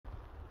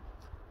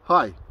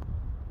Hi,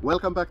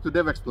 welcome back to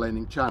Dev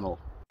Explaining channel.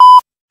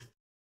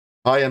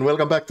 Hi and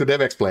welcome back to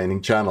Dev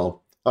Explaining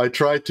channel. I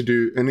tried to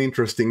do an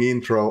interesting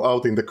intro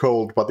out in the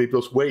cold, but it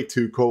was way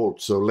too cold,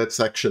 so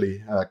let's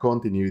actually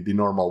continue the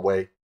normal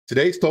way.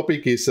 Today's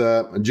topic is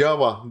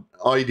Java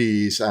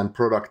IDEs and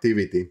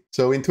productivity.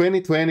 So in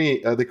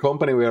 2020, the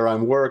company where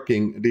I'm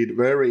working did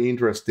very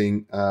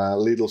interesting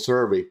little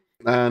survey,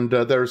 and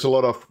there's a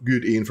lot of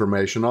good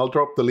information. I'll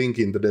drop the link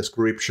in the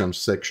description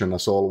section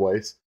as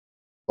always.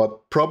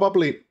 But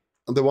probably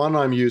the one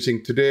I'm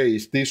using today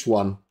is this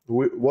one.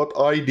 What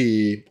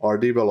IDE are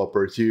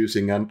developers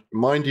using? And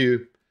mind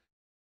you,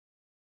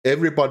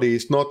 everybody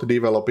is not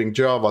developing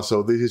Java,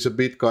 so this is a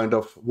bit kind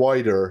of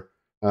wider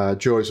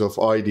choice of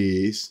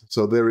IDEs.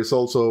 So there is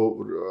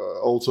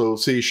also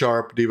C#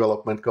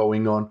 development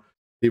going on,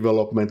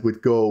 development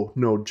with Go,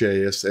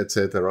 Node.js,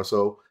 etc.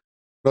 So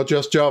not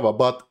just Java,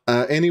 but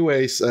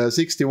anyways,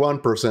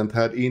 61%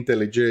 had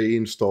IntelliJ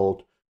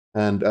installed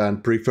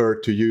and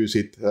preferred to use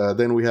it.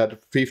 Then we had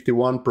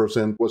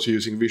 51% was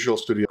using Visual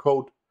Studio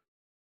Code.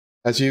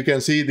 As you can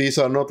see, these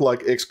are not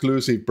like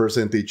exclusive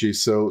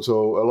percentages, so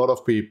a lot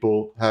of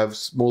people have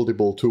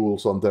multiple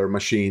tools on their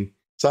machine.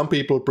 Some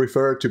people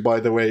prefer to, by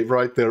the way,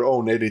 write their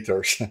own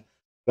editors.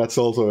 That's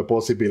also a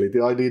possibility.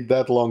 I did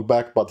that long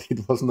back, but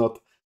it was not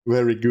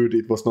very good.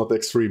 It was not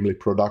extremely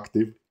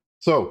productive.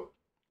 So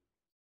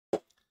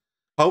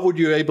how would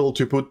you able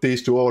to put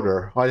these to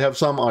order? I have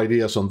some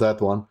ideas on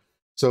that one.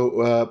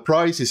 So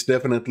price is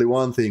definitely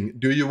one thing.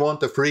 Do you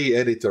want a free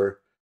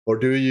editor, or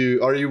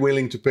are you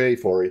willing to pay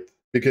for it?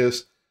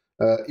 Because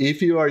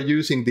if you are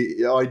using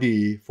the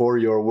IDE for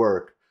your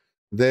work,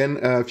 then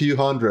a few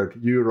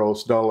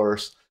 €100,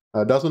 dollars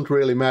doesn't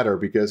really matter,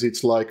 because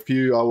it's like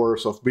few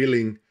hours of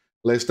billing,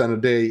 less than a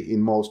day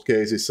in most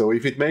cases. So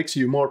if it makes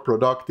you more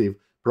productive,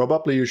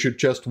 probably you should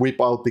just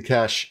whip out the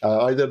cash.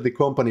 Either the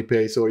company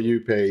pays or you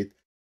pay it,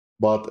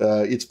 but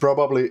it's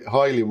probably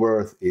highly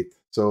worth it.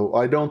 So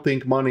I don't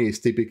think money is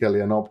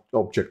typically an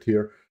object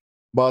here.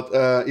 But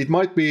it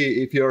might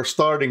be, if you're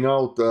starting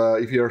out,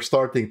 if you're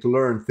starting to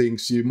learn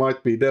things, you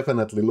might be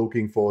definitely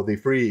looking for the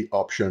free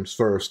options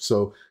first.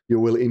 So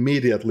you will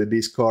immediately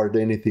discard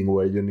anything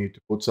where you need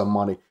to put some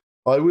money.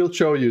 I will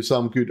show you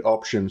some good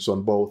options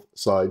on both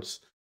sides.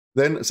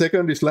 Then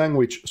second is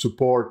language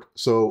support.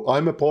 So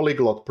I'm a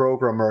polyglot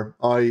programmer.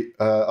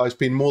 I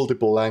speak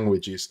multiple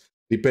languages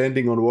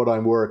depending on what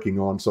I'm working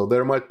on. So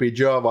there might be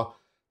Java,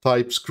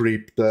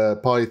 TypeScript,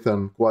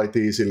 Python quite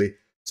easily,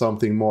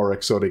 something more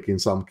exotic in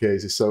some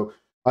cases. So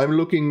I'm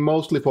looking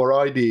mostly for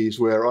IDEs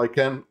where I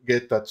can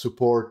get that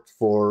support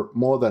for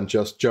more than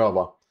just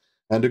Java.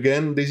 And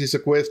again, this is a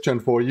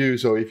question for you.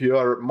 So if you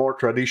are a more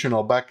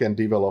traditional backend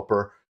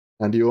developer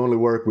and you only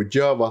work with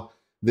Java,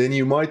 then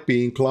you might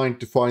be inclined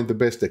to find the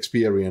best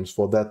experience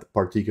for that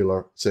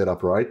particular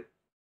setup, right?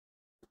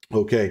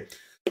 Okay.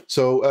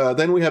 So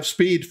then we have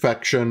speed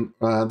faction.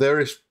 There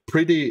is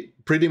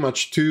pretty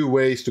much two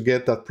ways to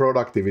get that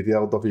productivity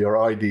out of your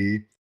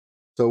IDE.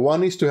 So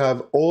one is to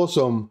have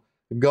awesome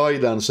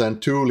guidance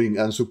and tooling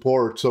and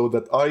support, so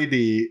that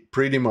IDE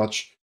pretty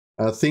much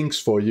thinks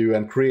for you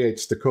and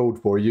creates the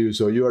code for you.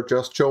 So you are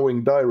just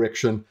showing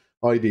direction,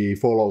 IDE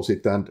follows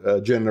it and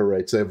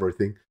generates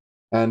everything.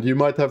 And you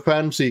might have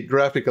fancy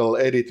graphical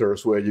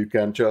editors where you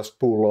can just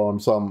pull on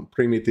some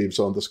primitives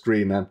on the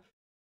screen and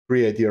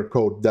create your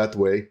code that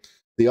way.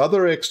 The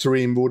other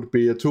extreme would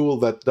be a tool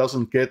that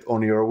doesn't get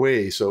on your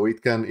way, so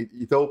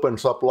it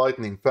opens up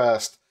lightning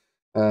fast.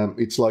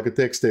 It's like a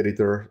text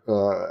editor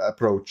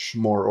approach,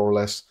 more or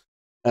less.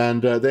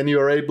 And then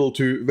you're able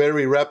to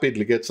very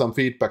rapidly get some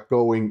feedback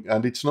going,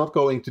 and it's not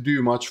going to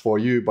do much for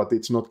you, but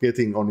it's not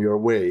getting on your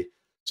way.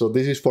 So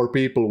this is for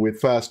people with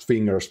fast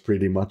fingers,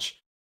 pretty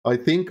much. I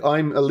think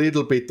I'm a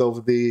little bit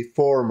of the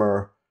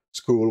former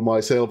school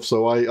myself,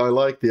 so I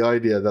like the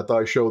idea that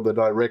I show the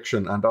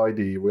direction and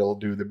IDE will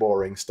do the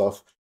boring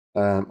stuff.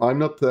 I'm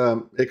not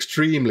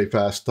extremely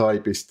fast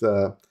typist.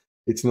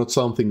 It's not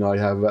something I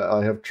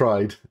have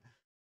tried.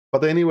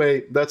 But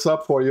anyway, that's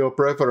up for your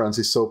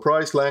preferences. So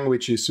price,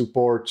 languages,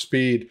 support,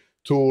 speed,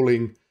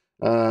 tooling.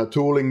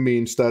 Tooling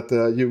means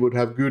that you would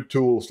have good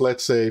tools,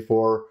 let's say,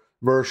 for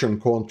version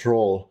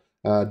control.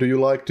 Do you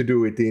like to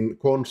do it in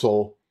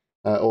console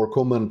or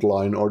command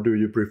line, or do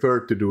you prefer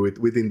to do it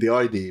within the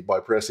IDE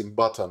by pressing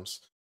buttons?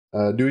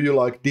 Do you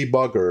like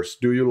debuggers?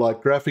 Do you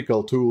like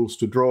graphical tools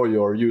to draw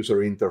your user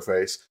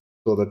interface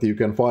so that you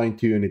can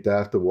fine-tune it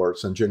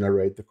afterwards and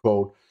generate the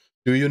code?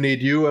 Do you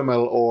need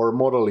UML or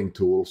modeling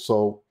tools?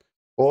 So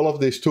all of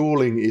this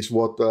tooling is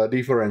what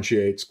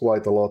differentiates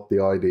quite a lot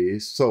the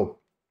IDEs. So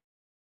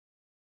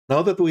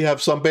now that we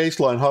have some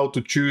baseline how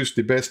to choose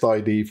the best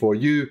IDE for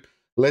you,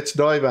 let's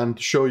dive and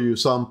show you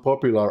some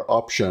popular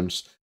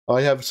options.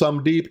 I have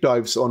some deep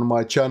dives on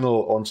my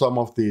channel on some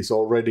of these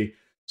already.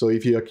 So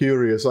if you are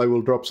curious, I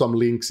will drop some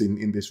links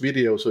in this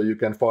video so you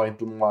can find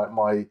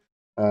my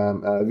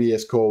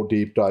VS Code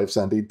deep dives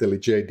and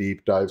IntelliJ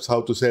deep dives,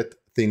 how to set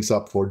things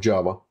up for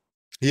Java.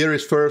 Here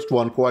is first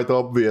one, quite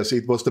obvious.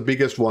 It was the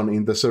biggest one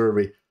in the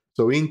survey.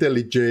 So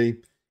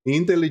IntelliJ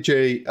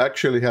IntelliJ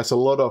actually has a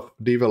lot of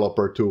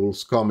developer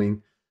tools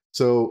coming.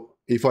 So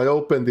if I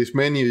open this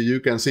menu, you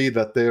can see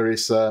that there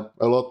is a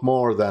lot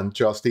more than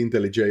just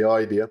IntelliJ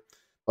IDEA.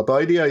 But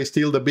IDEA is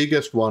still the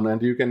biggest one,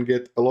 and you can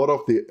get a lot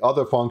of the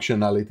other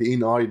functionality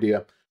in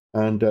IDEA.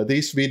 And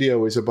this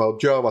video is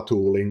about Java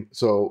tooling,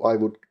 so I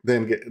would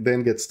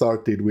then get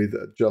started with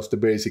just the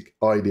basic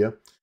IDEA.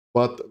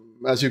 But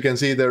as you can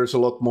see, there is a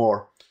lot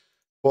more.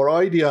 For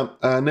IDEA,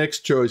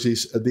 next choice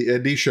is the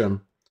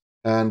edition,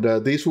 and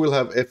this will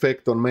have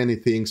effect on many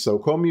things. So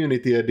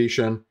Community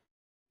Edition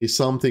is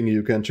something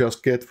you can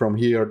just get from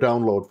here,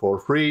 download for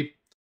free.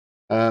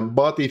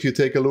 But if you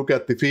take a look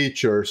at the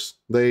features,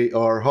 they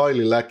are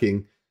highly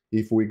lacking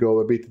if we go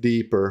a bit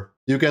deeper.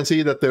 You can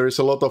see that there is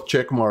a lot of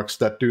check marks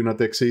that do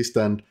not exist,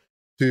 and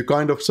to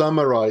kind of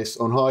summarize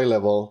on high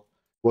level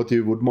what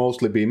you would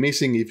mostly be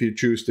missing if you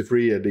choose the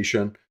free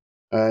edition,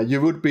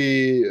 you would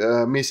be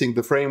missing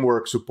the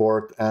framework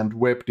support and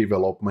web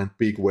development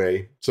big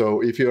way.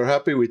 So if you're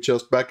happy with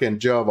just backend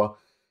Java,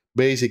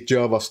 basic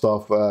Java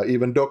stuff,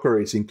 even Docker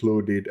is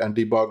included, and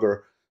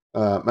debugger,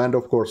 and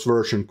of course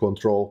version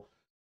control.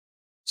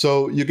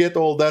 So you get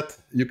all that,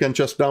 you can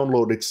just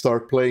download it,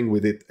 start playing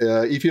with it.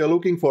 If you're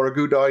looking for a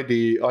good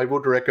IDE, I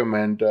would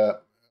recommend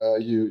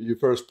you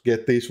first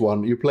get this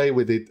one. You play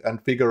with it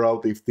and figure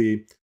out if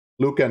the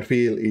look and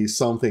feel is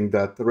something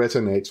that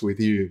resonates with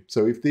you.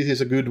 So if this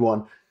is a good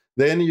one,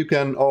 then you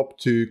can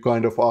opt to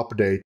kind of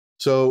update.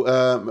 So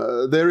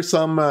there is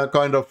some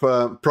kind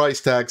of price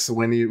tags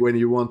when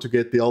you want to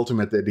get the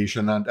Ultimate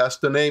Edition. And as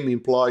the name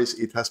implies,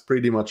 it has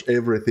pretty much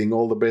everything,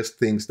 all the best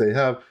things they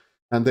have.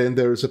 And then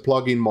there is a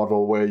plugin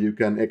model where you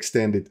can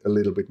extend it a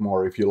little bit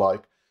more if you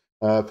like.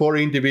 For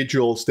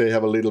individuals, they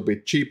have a little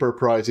bit cheaper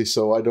prices,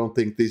 so I don't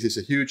think this is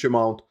a huge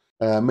amount.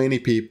 Many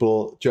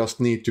people just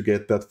need to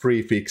get that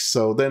free fix,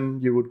 so then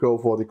you would go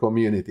for the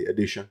Community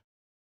Edition.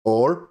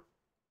 Or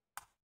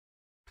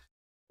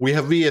we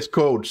have VS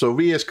Code. So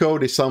VS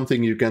Code is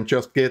something you can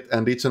just get,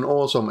 and it's an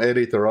awesome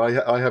editor.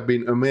 I have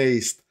been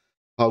amazed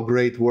how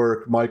great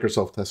work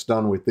Microsoft has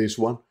done with this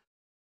one.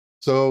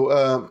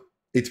 So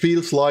it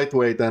feels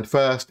lightweight and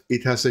fast.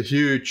 It has a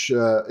huge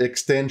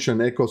extension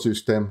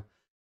ecosystem,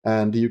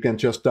 and you can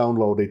just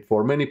download it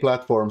for many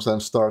platforms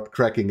and start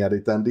cracking at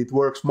it. And it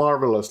works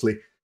marvelously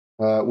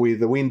with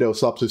the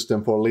Windows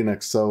subsystem for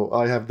Linux. So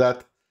I have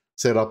that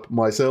set up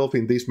myself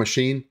in this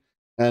machine,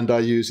 and I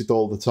use it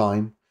all the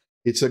time.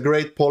 It's a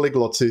great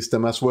polyglot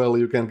system as well.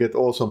 You can get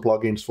awesome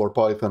plugins for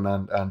Python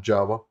and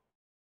Java.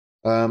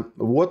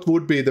 What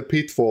would be the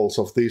pitfalls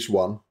of this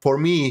one? For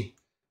me,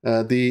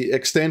 the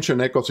extension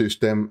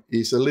ecosystem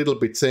is a little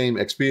bit same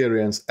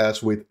experience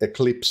as with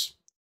Eclipse,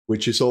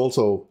 which is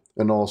also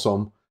an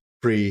awesome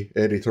free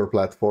editor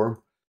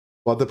platform.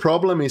 But the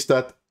problem is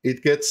that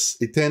it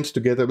tends to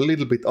get a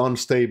little bit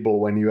unstable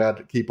when you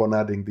keep on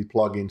adding the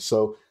plugins.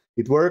 So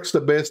it works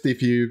the best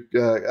if you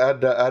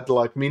add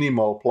like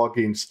minimal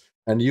plugins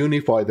and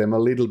unify them a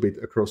little bit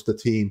across the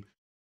team.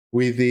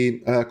 With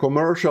the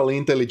commercial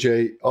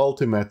IntelliJ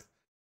Ultimate,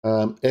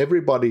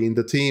 everybody in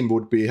the team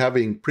would be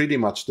having pretty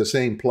much the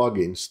same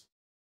plugins.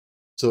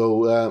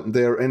 So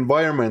their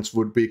environments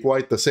would be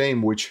quite the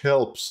same, which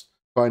helps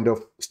kind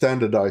of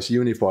standardize,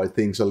 unify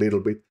things a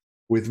little bit.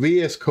 With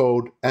VS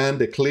Code and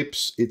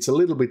Eclipse, it's a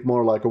little bit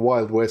more like a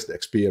Wild West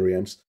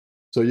experience.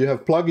 So you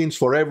have plugins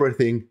for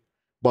everything,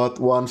 but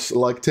once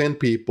like 10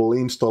 people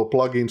install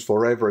plugins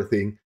for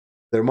everything,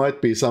 there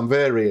might be some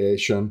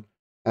variation,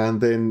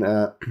 and then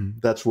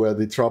that's where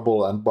the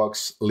trouble and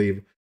bugs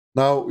live.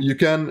 Now you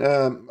can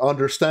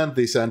understand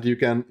this, and you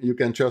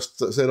can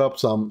just set up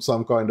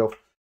some kind of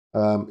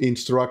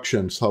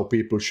instructions how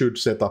people should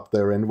set up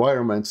their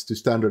environments to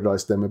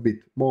standardize them a bit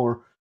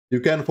more. You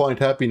can find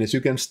happiness.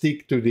 You can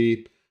stick to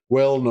the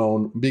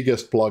well-known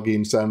biggest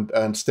plugins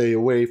and stay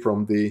away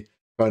from the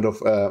kind of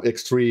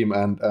extreme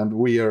and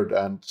weird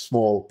and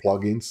small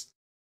plugins.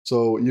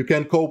 So you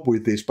can cope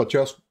with this, but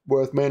just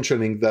worth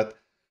mentioning that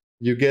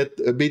you get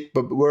a bit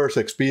worse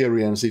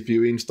experience if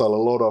you install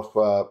a lot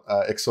of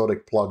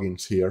exotic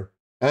plugins here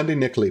and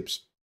in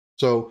Eclipse.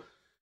 So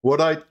what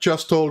I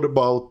just told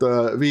about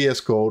VS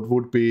Code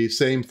would be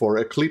same for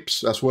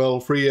Eclipse as well.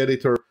 Free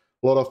editor,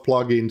 a lot of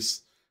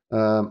plugins,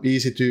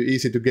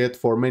 easy to get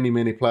for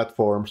many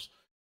platforms.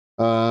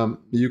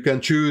 You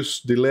can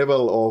choose the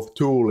level of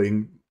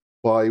tooling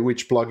by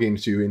which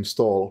plugins you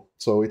install.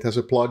 So it has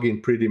a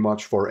plugin pretty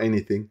much for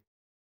anything.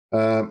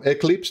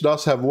 Eclipse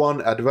does have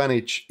one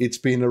advantage. It's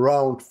been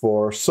around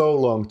for so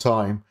long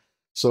time.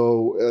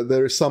 So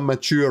there is some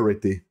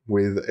maturity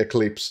with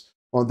Eclipse.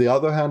 On the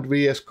other hand,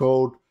 VS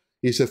Code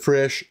is a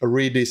fresh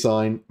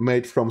redesign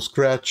made from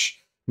scratch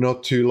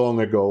not too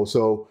long ago.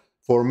 So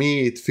for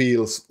me, it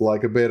feels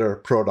like a better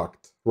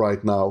product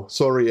right now.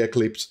 Sorry,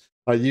 Eclipse.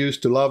 I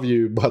used to love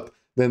you, but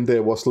then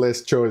there was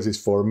less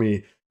choices for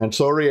me. And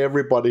sorry,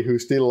 everybody who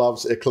still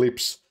loves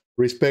Eclipse.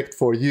 Respect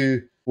for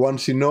you.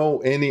 Once you know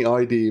any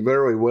IDE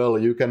very well,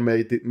 you can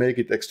make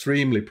it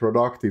extremely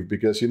productive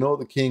because you know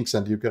the kinks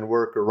and you can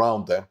work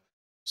around them.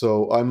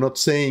 So I'm not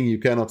saying you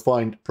cannot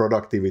find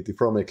productivity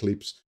from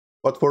Eclipse.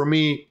 But for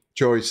me,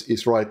 choice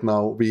is right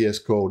now VS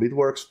Code. It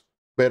works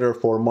better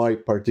for my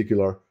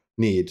particular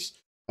needs.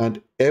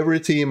 And every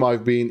team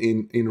I've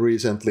been in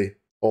recently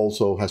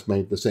also has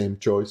made the same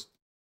choice.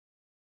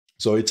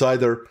 So it's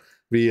either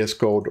VS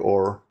Code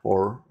or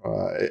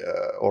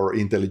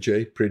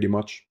IntelliJ, pretty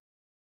much.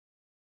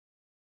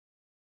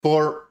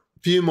 For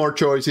few more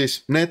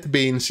choices,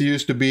 NetBeans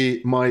used to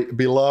be my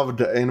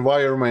beloved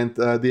environment.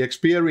 The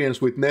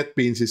experience with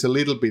NetBeans is a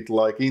little bit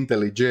like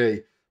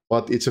IntelliJ,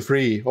 but it's a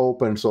free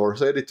open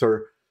source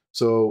editor.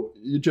 So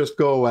you just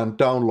go and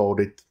download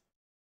it.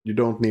 You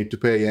don't need to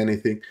pay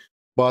anything.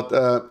 But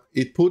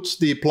it puts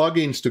the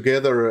plugins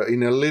together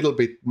in a little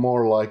bit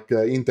more like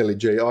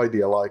IntelliJ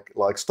IDEA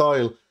like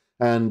style.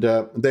 And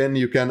then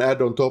you can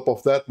add on top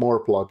of that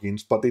more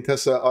plugins. But it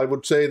has, I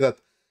would say that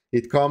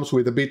it comes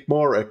with a bit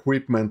more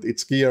equipment.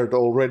 It's geared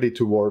already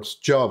towards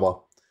Java.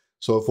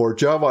 So for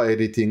Java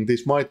editing,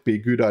 this might be a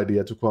good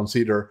idea to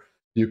consider.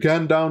 You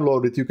can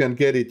download it, you can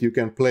get it, you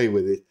can play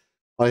with it.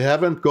 I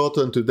haven't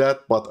gotten to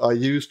that, but I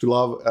used to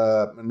love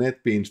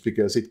NetBeans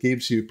because it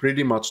gives you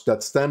pretty much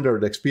that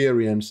standard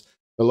experience,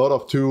 a lot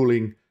of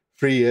tooling,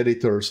 free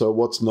editor, so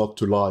what's not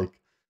to like.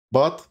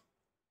 But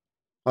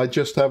I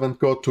just haven't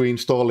got to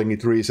installing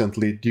it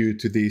recently due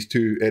to these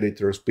two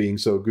editors being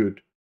so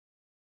good.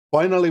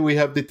 Finally, we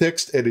have the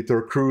text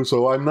editor crew,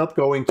 so I'm not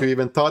going to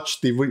even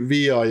touch the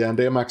VI and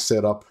Emacs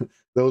setup.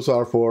 Those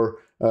are for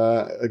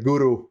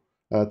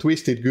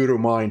twisted guru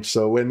minds.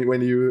 So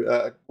when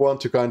you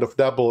want to kind of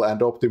dabble and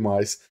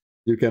optimize,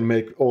 you can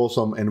make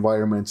awesome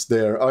environments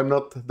there. I'm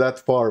not that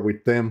far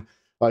with them.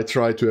 I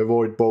try to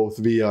avoid both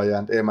VI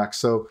and Emacs.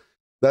 So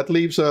that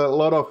leaves a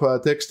lot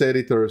of text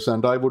editors,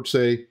 and I would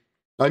say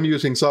I'm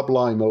using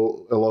Sublime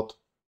a lot.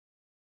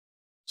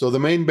 So the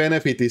main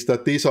benefit is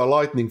that these are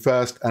lightning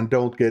fast and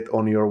don't get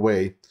on your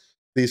way.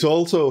 These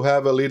also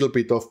have a little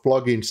bit of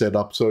plugin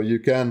setup, so you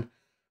can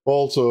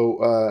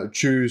also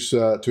choose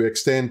to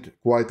extend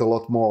quite a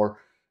lot more.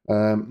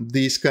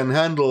 These can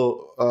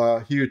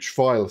handle huge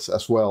files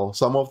as well.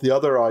 Some of the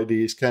other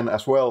IDEs can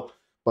as well,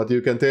 but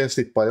you can test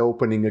it by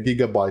opening a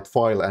gigabyte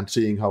file and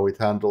seeing how it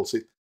handles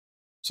it.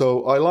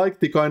 So I like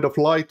the kind of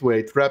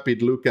lightweight,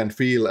 rapid look and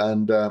feel,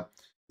 and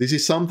this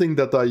is something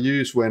that I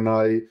use when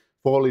I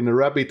fall in a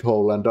rabbit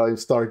hole and I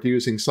start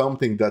using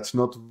something that's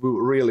not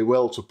really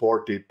well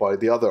supported by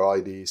the other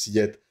IDEs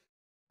yet.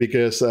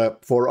 Because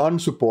for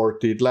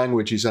unsupported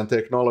languages and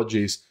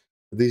technologies,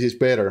 this is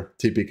better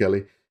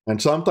typically.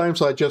 And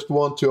sometimes I just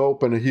want to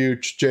open a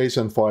huge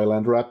JSON file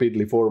and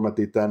rapidly format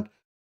it and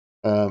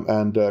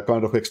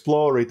kind of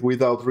explore it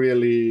without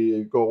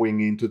really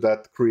going into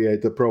that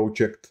create a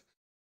project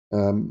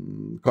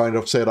kind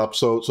of setup.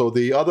 So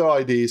the other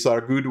IDEs are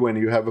good when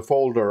you have a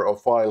folder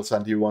of files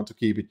and you want to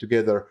keep it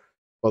together.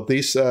 But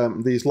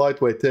these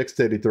lightweight text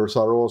editors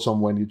are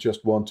awesome when you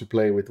just want to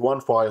play with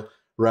one file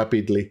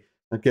rapidly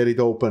and get it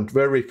opened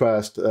very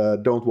fast,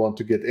 don't want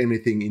to get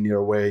anything in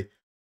your way.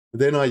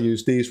 Then I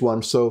use these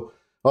ones. So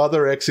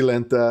other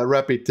excellent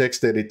rapid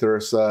text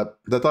editors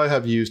that I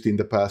have used in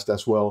the past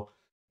as well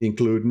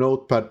include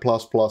Notepad++,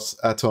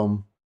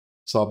 Atom,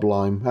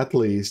 Sublime, at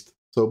least.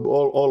 So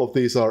all of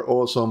these are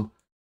awesome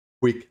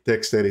quick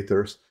text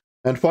editors.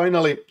 And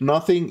finally,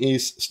 nothing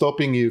is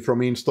stopping you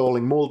from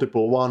installing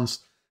multiple ones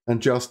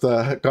and just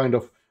kind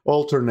of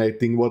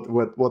alternating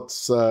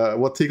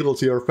what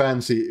tickles your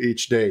fancy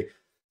each day.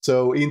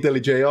 So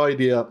IntelliJ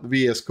IDEA,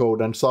 VS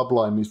Code, and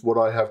Sublime is what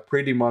I have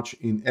pretty much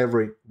in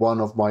every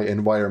one of my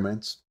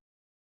environments.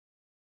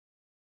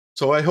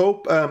 So I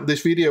hope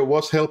this video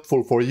was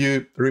helpful for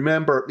you.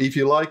 Remember, if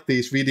you like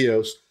these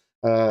videos,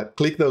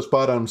 click those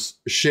buttons,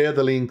 share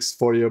the links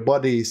for your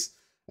buddies,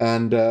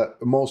 and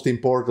most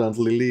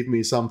importantly, leave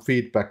me some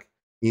feedback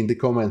in the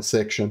comments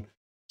section.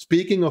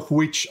 Speaking of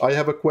which, I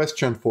have a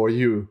question for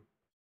you.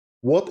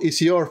 What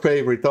is your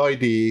favorite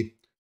IDE?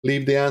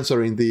 Leave the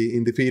answer in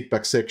the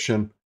feedback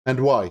section,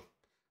 and why.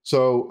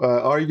 So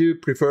are you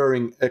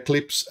preferring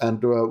Eclipse,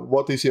 and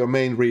what is your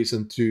main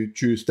reason to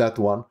choose that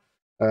one?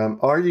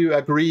 Are you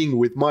agreeing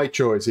with my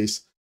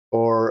choices,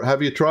 or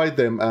have you tried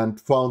them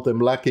and found them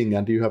lacking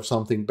and you have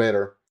something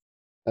better?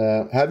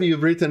 Have you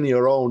written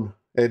your own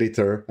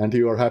editor and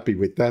you are happy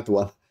with that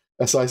one?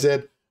 As I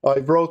said, I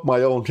wrote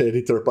my own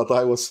editor, but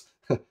I was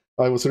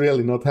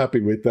really not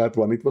happy with that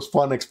one. It was a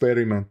fun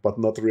experiment, but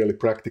not really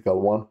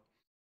practical one.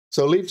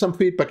 So leave some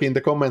feedback in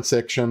the comment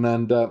section,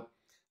 and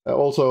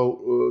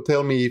also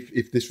tell me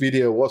if this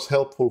video was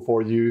helpful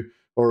for you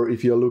or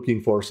if you're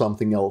looking for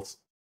something else.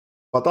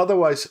 But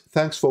otherwise,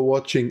 thanks for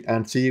watching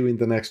and see you in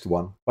the next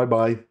one. Bye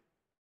bye.